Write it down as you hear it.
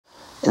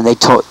and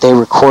they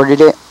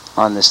recorded it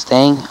on this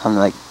thing, on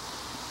like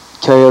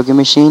karaoke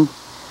machine,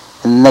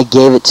 and then they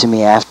gave it to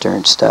me after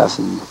and stuff,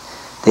 and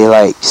they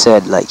like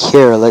said like,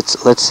 here,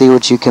 let's see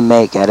what you can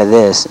make out of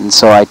this. And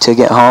so I took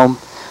it home,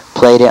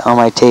 played it on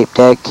my tape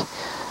deck,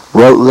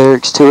 wrote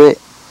lyrics to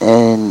it,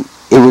 and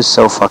it was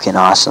so fucking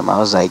awesome. I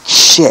was like,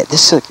 shit,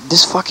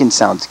 this fucking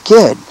sounds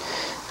good.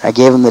 I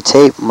gave them the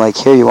tape. I'm like,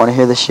 here, you want to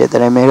hear the shit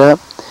that I made up?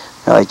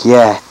 They're like,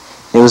 yeah.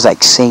 It was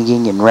like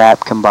singing and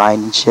rap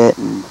combined and shit,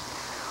 and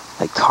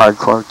like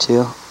hardcore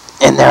too.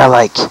 And they're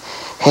like,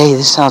 hey,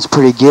 this sounds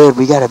pretty good.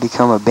 We gotta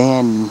become a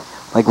band.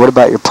 Like, what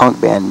about your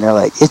punk band? And they're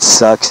like, it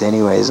sucks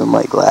anyways. I'm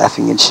like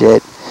laughing and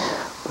shit.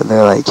 But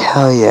they're like,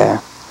 hell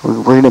yeah,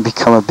 we're gonna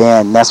become a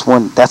band. And that's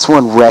when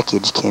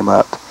Wreckage came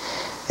up,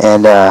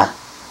 and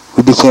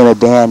we became a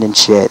band and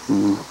shit.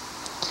 And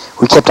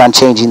we kept on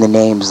changing the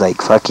names,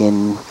 like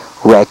fucking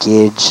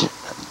Wreckage,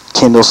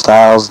 Kindle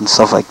Styles, and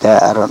stuff like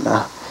that. I don't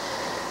know.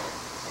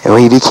 And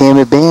we became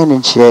a band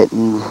and shit.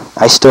 And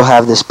I still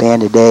have this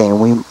band today, and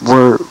we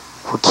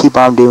keep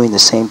on doing the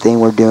same thing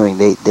we're doing.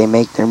 They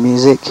make their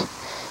music,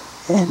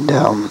 and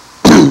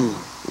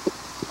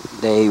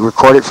they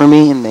record it for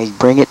me, and they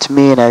bring it to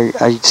me, and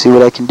I see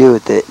what I can do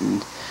with it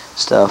and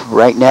stuff.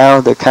 Right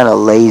now, they're kind of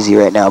lazy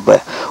right now,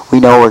 but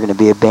we know we're going to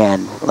be a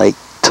band, like,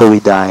 till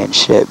we die and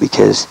shit,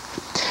 because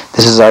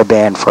this is our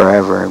band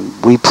forever.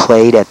 And we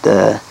played at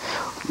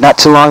not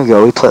too long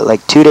ago, we played,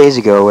 like 2 days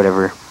ago or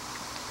whatever,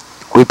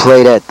 we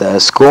played at the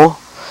school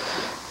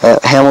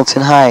at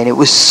Hamilton High, and it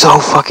was so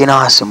fucking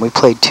awesome. We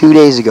played 2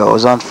 days ago. It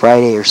was on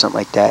Friday or something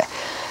like that.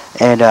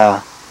 And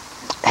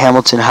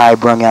Hamilton High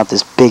brung out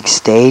this big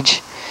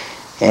stage,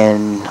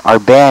 and our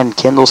band,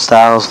 Kindle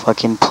Styles,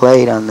 fucking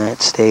played on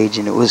that stage,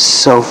 and it was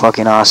so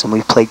fucking awesome.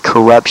 We played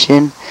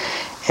Corruption,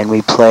 and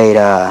we played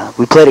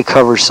a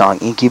cover song,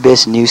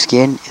 Incubus, New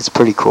Skin. It's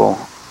pretty cool.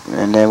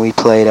 And then we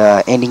played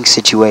Ending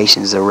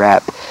Situations, the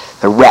rap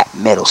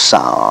metal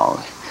song.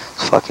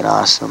 It's fucking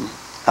awesome.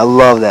 I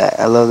love that.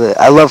 I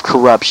love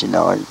Corruption,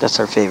 though. That's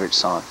our favorite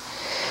song.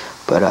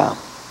 But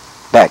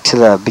back to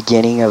the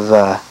beginning of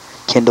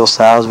Kindle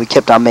Styles, we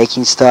kept on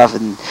making stuff,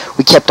 and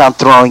we kept on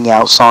throwing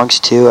out songs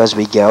too as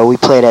we go. We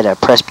played at a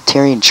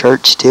Presbyterian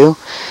church too,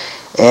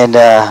 and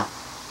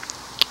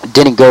it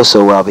didn't go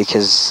so well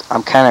because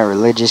I'm kind of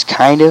religious,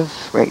 kind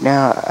of right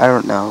now. I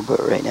don't know,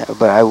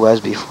 but I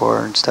was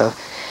before and stuff.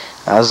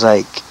 I was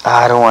like,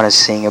 I don't want to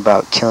sing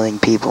about killing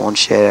people and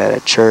shit at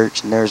a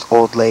church, and there's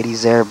old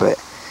ladies there, but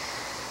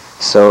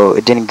so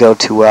it didn't go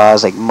too well. I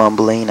was like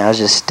mumbling. I was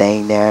just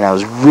staying there, and I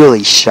was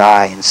really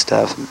shy and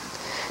stuff. And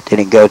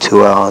didn't go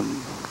too well. And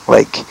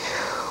like,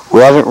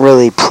 we haven't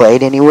really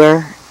played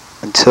anywhere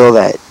until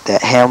that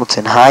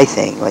Hamilton High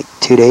thing, like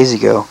 2 days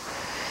ago.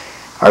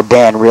 Our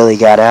band really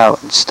got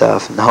out and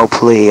stuff, and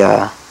hopefully,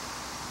 I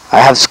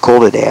have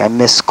school today. I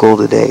missed school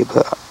today,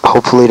 but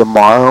hopefully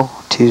tomorrow,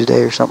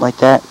 Tuesday or something like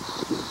that,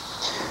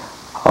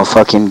 I'll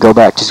fucking go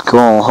back to school,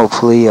 and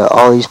hopefully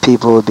all these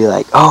people will be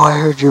like, oh, I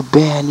heard your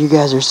band, you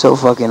guys are so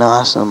fucking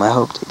awesome. I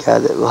hope to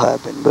God that will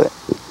happen, but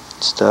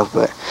stuff.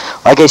 But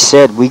like I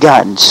said, we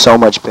gotten so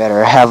much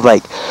better. I have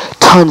like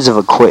tons of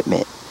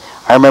equipment.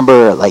 I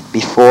remember like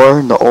before,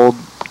 in the old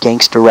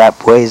gangster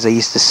rap ways, I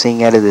used to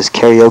sing out of this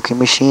karaoke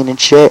machine and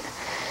shit,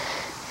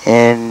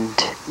 and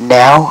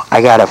now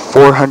I got a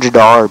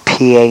 $400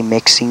 PA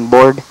mixing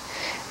board,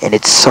 and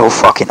it's so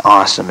fucking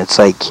awesome. It's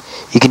like,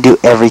 you can do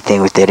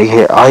everything with it.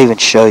 Here, I'll even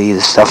show you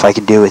the stuff I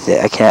can do with it.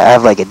 I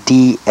have like a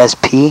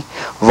DSP,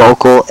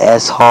 vocal,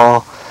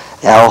 S-Hall,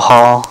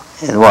 L-Hall,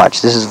 and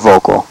watch, this is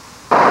vocal.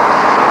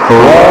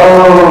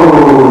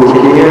 Hello,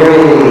 can you hear me?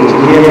 Can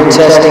you hear me?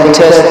 Testing,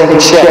 check.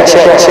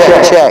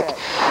 Testing, check.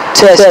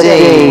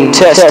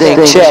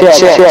 Testing,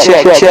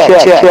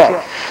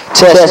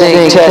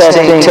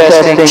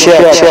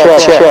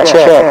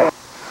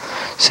 check.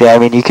 See, I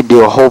mean, you can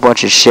do a whole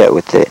bunch of shit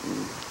with it.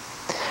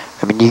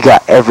 I mean, you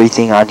got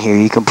everything on here.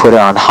 You can put it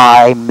on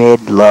high,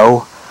 mid,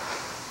 low,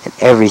 and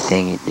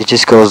everything. It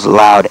just goes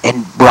loud.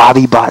 And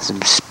Robbie bought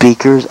some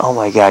speakers. Oh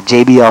my god,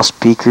 JBL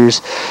speakers,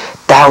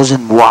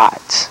 1,000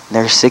 watts. And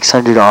they're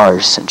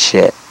 $600 and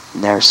shit.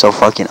 And they're so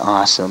fucking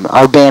awesome.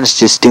 Our band's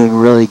just doing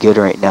really good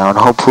right now, and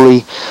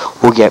hopefully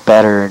we'll get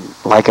better. And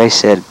like I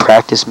said,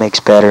 practice makes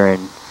better.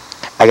 And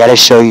I gotta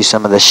show you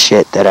some of the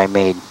shit that I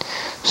made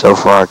so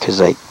far,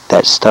 because like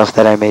that stuff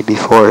that I made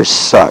before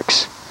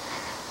sucks.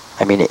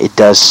 I mean, it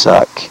does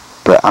suck,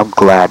 but I'm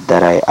glad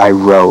that I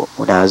wrote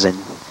when I was in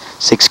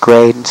 6th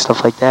grade and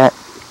stuff like that.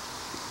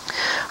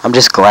 I'm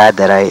just glad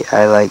that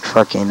I like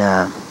fucking,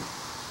 I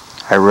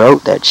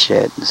wrote that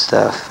shit and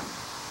stuff.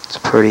 It's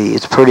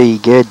pretty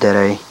good that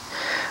I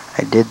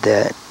did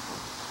that.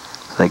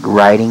 Like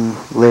writing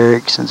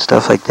lyrics and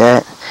stuff like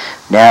that.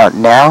 Now,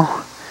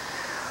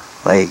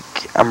 like,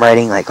 I'm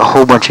writing like a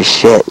whole bunch of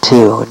shit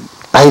too. And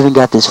I even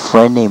got this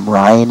friend named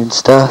Ryan and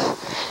stuff.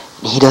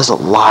 He does a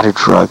lot of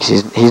drugs.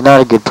 He's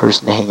not a good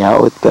person to hang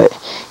out with, but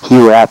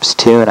he raps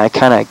too, and I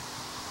kind of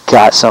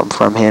got something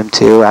from him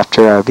too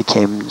after I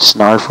became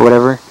Snarf or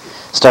whatever.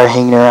 Started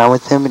hanging around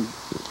with him, and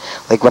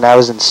like when I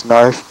was in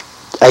Snarf,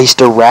 I used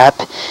to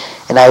rap,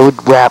 and I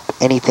would rap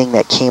anything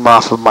that came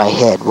off of my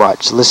head.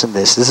 Watch, listen to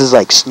this. This is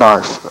like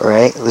Snarf,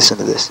 alright? Listen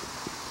to this.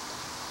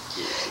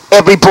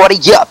 Everybody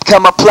up,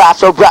 come apply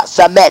for us.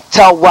 I met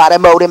toe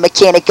automotive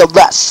mechanical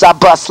lust. I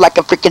bust like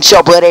a freaking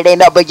show, but it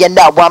ain't over, you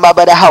know. I'm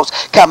over the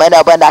house, coming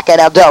up and knocking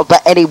out doors.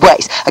 But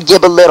anyways, I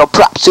give a little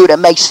props to the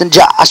mason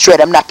jar. I straight,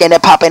 I'm knocking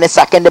and popping and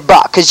sucking the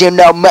bar. Cause you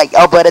know me,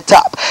 over the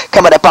top.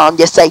 Coming up on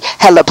you, say,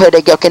 hello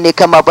pretty girl, can you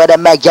come over to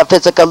make your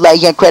physical lay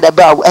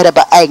incredible,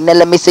 edible egg? Now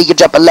let me see you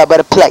drop all over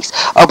the place.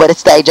 Over the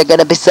stage, I'm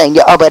gonna be seeing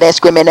you over there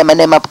screaming in my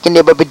name up in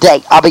every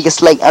day.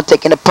 Obviously, I'm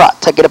taking a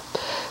part, take a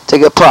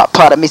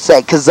part of me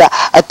say, cause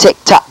I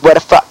TikTok, where the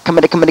fuck,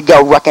 coming to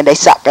go, rockin' they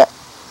soccer.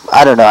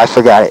 I don't know, I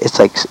forgot it. It's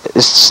like,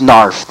 it's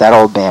Snarf, that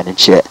old band and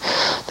shit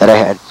that I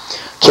had.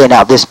 Okay,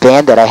 now this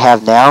band that I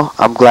have now,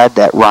 I'm glad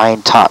that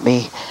Ryan taught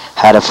me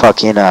how to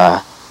fucking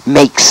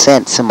make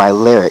sense in my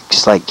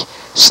lyrics. Like,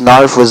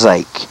 Snarf was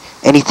like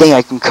anything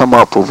I can come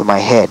up with in my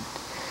head.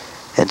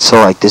 And so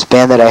like this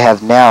band that I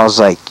have now is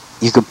like,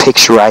 you can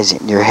picturize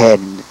it in your head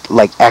and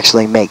like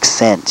actually make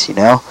sense, you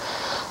know?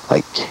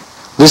 Like,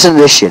 listen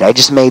to this shit. I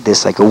just made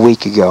this like a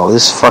week ago.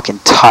 This is fucking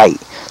tight.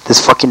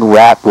 This fucking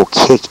rap will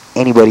kick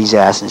anybody's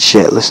ass and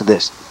shit. Listen to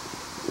this.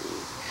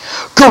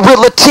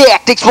 Guerrilla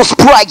tactics will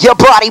spray your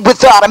body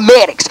with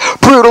automatics.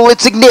 Brutal,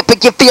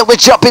 insignificant, feeling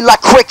jumping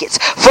like crickets.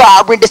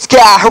 Fire in the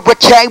sky,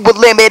 hurricane with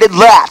limited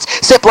lives.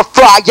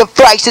 Simplify your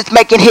faces,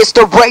 making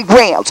history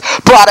rounds.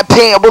 Brought a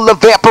pan will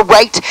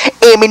evaporate.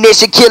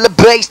 Ammunition, killer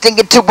base,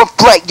 stinging to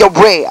inflate your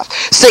wrath.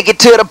 Sink it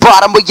to the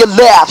bottom of your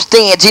life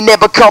stands. You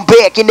never come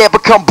back, you never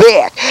come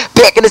back.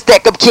 Back in the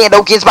stack of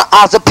candle against my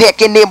eyes are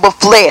packing in with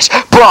flesh.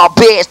 Broad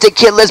bears, the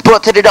killers,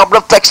 but to the dumb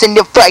reflex in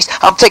your face.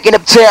 I'm taking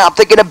up time,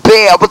 thinking of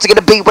bail. What's it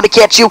gonna be when I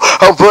catch you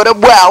over the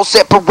wall?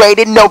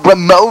 Separated, no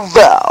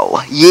removal.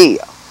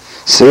 Yeah.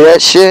 See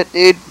that shit,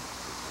 dude?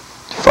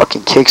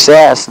 Fucking kicks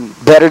ass. And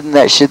better than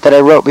that shit that I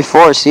wrote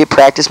before. See,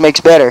 practice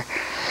makes better.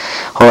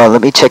 Hold on,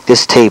 let me check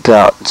this tape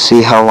out and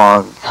see how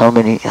long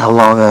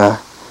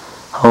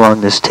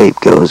this tape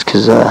goes,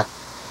 cause I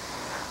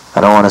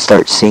don't want to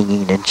start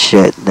singing and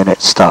shit, and then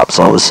it stops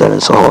all of a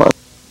sudden. So hold on.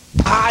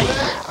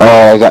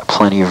 Alright, I got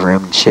plenty of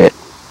room and shit.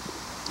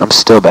 I'm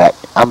still back.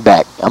 I'm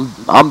back.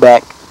 I'm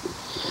back.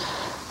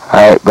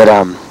 Alright, but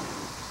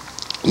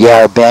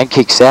yeah, our band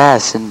kicks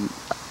ass, and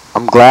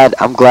I'm glad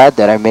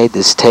that I made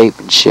this tape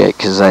and shit,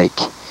 cause like,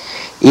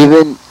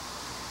 even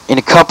in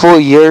a couple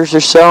of years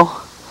or so,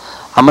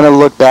 I'm gonna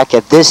look back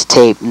at this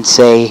tape and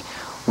say,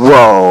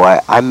 whoa,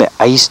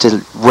 I used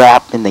to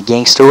rap in the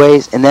gangster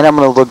ways, and then I'm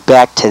gonna look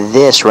back to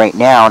this right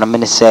now, and I'm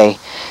gonna say,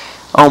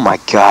 oh my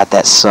god,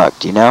 that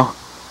sucked, you know?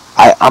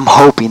 I'm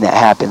hoping that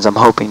happens. I'm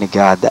hoping to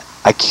God that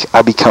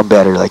I become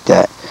better like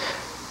that.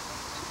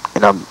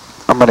 And I'm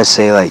gonna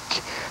say, like,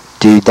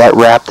 dude, that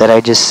rap that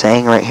I just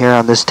sang right here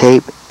on this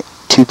tape,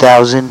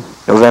 2000,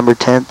 November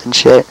 10th and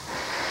shit,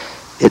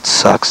 it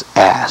sucks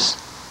ass.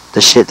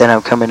 The shit that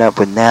I'm coming up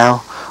with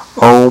now,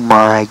 oh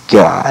my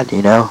god,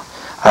 you know?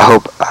 I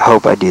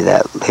hope I do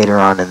that later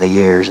on in the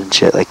years and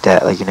shit like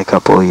that, like in a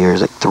couple of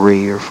years, like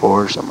 3 or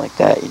 4 or something like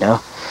that, you know?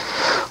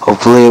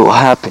 Hopefully it will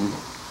happen.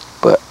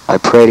 But I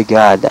pray to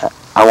God that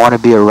I want to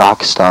be a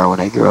rock star when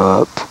I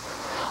grow up.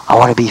 I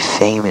want to be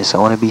famous. I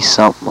want to be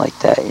something like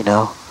that, you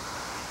know?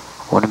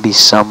 I want to be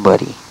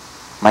somebody.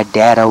 My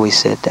dad always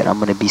said that I'm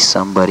going to be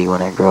somebody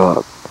when I grow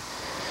up.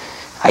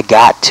 I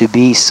got to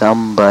be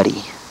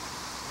somebody.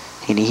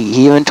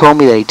 He even told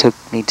me that he took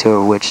me to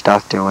a witch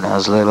doctor when I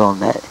was little,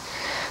 and that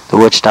the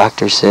witch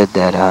doctor said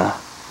that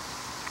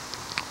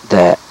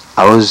that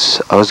I was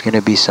going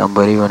to be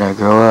somebody when I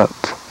grow up.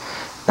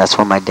 That's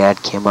what my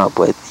dad came up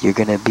with. You're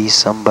gonna be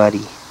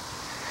somebody.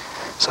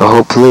 So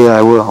hopefully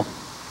I will.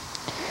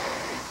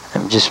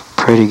 I'm just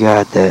pray to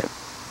God that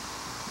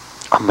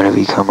I'm gonna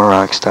become a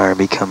rock star and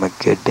become a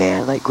good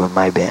band, like with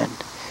my band.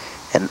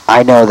 And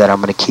I know that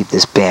I'm gonna keep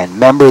this band.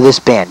 Remember this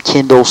band,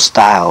 Kindle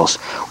Styles.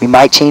 We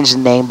might change the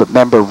name, but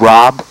remember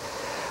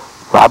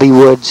Robbie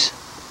Woods,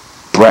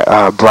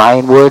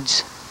 Brian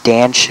Woods,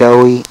 Dan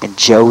Shoey, and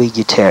Joey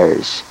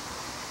Guitars.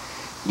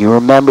 You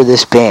remember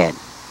this band.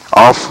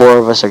 All 4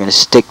 of us are going to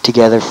stick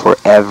together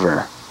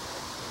forever.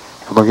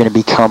 And we're going to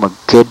become a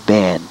good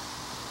band.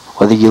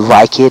 Whether you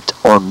like it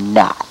or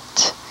not.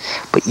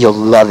 But you'll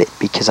love it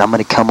because I'm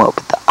going to come up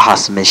with the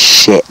awesomest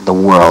shit in the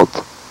world.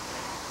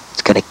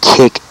 It's going to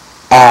kick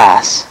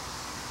ass.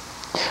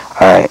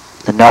 Alright,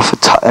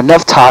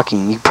 enough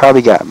talking. You've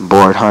probably gotten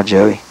bored, huh,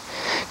 Joey?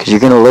 Because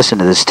you're going to listen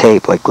to this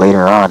tape like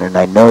later on, and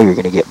I know you're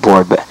going to get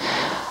bored, but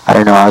I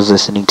don't know, I was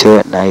listening to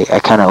it, and I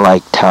kind of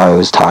liked how I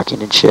was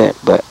talking and shit,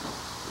 but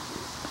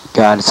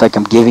God, it's like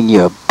I'm giving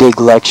you a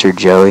big lecture,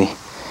 Joey,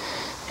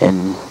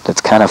 and that's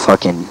kind of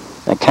fucking,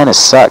 that kind of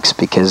sucks,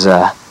 because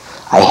I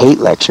hate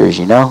lectures,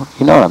 you know?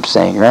 You know what I'm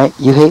saying, right?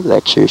 You hate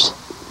lectures.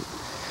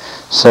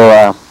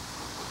 So,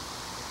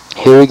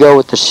 here we go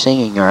with the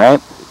singing,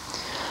 alright?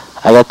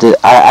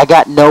 I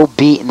got no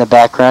beat in the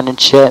background and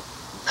shit.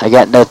 I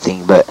got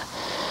nothing, but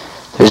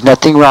there's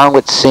nothing wrong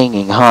with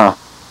singing, huh?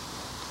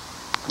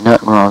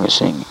 Nothing wrong with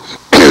singing.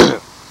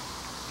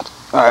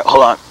 Alright,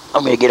 hold on.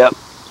 I'm gonna get up.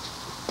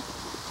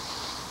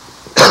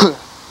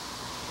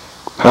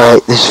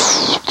 Alright,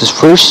 this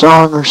first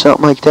song or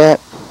something like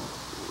that,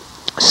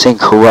 sing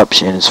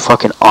Corruption. It's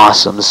fucking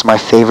awesome. This is my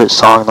favorite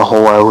song in the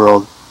whole wide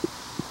world.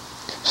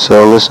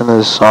 So listen to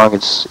this song.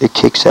 It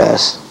kicks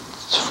ass.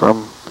 It's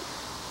from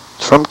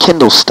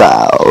Kendall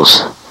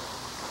Styles.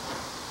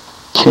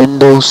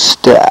 Kendall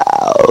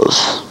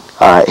Styles.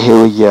 Alright,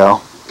 here we go.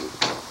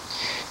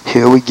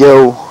 Here we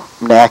go.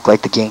 I'm gonna act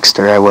like the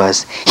gangster I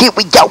was. Here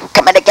we go.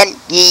 Coming again.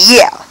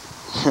 Yeah.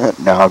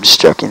 No, I'm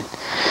just joking.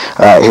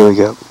 Alright, here we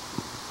go.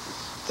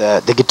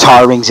 The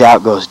guitar rings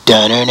out, goes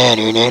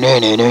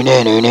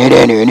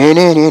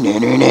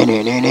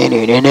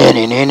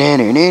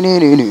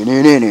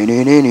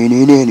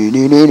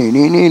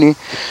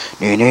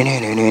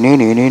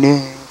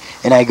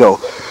and I go,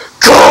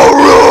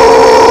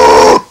 Corruption!